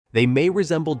They may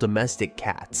resemble domestic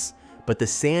cats, but the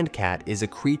sand cat is a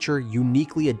creature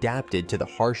uniquely adapted to the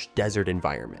harsh desert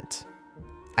environment.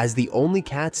 As the only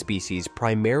cat species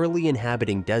primarily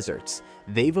inhabiting deserts,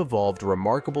 they've evolved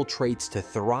remarkable traits to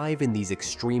thrive in these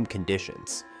extreme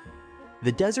conditions.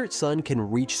 The desert sun can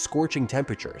reach scorching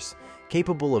temperatures,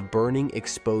 capable of burning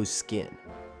exposed skin.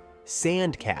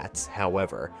 Sand cats,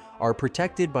 however, are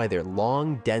protected by their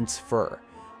long, dense fur,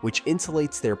 which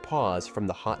insulates their paws from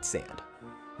the hot sand.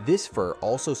 This fur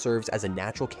also serves as a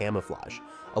natural camouflage,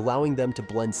 allowing them to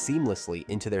blend seamlessly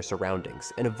into their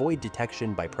surroundings and avoid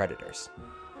detection by predators.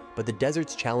 But the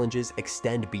desert's challenges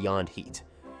extend beyond heat.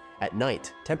 At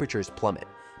night, temperatures plummet,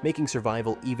 making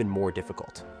survival even more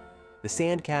difficult. The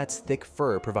sand cat's thick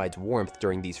fur provides warmth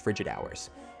during these frigid hours,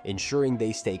 ensuring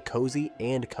they stay cozy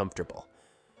and comfortable.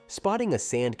 Spotting a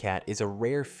sand cat is a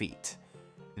rare feat.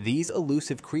 These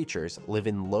elusive creatures live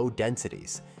in low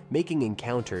densities, making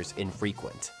encounters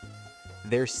infrequent.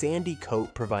 Their sandy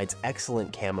coat provides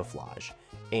excellent camouflage,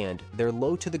 and their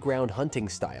low-to-the-ground hunting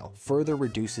style further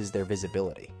reduces their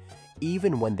visibility.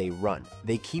 Even when they run,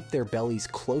 they keep their bellies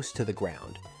close to the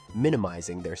ground,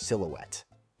 minimizing their silhouette.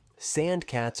 Sand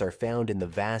cats are found in the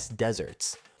vast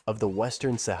deserts of the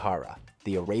Western Sahara,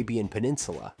 the Arabian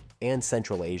Peninsula, and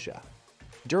Central Asia.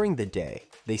 During the day,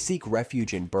 they seek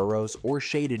refuge in burrows or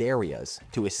shaded areas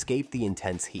to escape the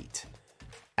intense heat.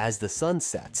 As the sun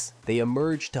sets, they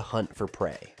emerge to hunt for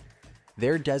prey.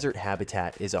 Their desert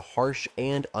habitat is a harsh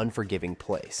and unforgiving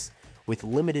place, with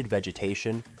limited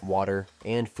vegetation, water,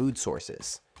 and food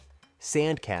sources.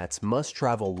 Sand cats must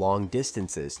travel long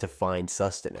distances to find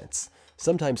sustenance,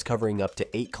 sometimes covering up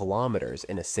to 8 kilometers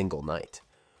in a single night.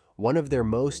 One of their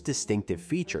most distinctive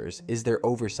features is their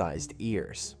oversized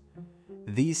ears.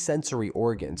 These sensory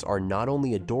organs are not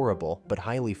only adorable but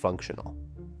highly functional.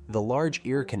 The large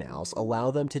ear canals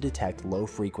allow them to detect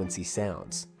low-frequency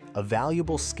sounds, a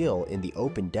valuable skill in the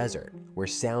open desert where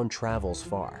sound travels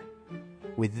far.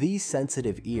 With these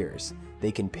sensitive ears,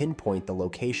 they can pinpoint the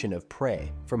location of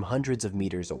prey from hundreds of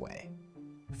meters away.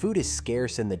 Food is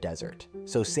scarce in the desert,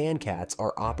 so sand cats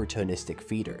are opportunistic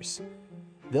feeders.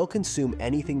 They'll consume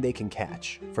anything they can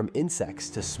catch, from insects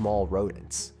to small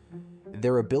rodents.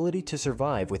 Their ability to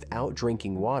survive without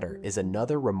drinking water is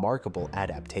another remarkable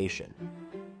adaptation.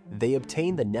 They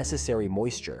obtain the necessary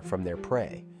moisture from their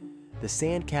prey. The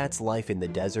sand cat's life in the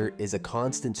desert is a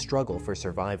constant struggle for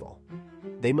survival.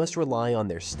 They must rely on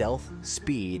their stealth,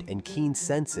 speed, and keen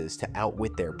senses to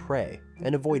outwit their prey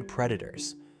and avoid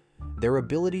predators. Their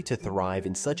ability to thrive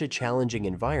in such a challenging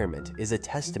environment is a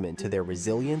testament to their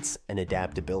resilience and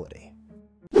adaptability.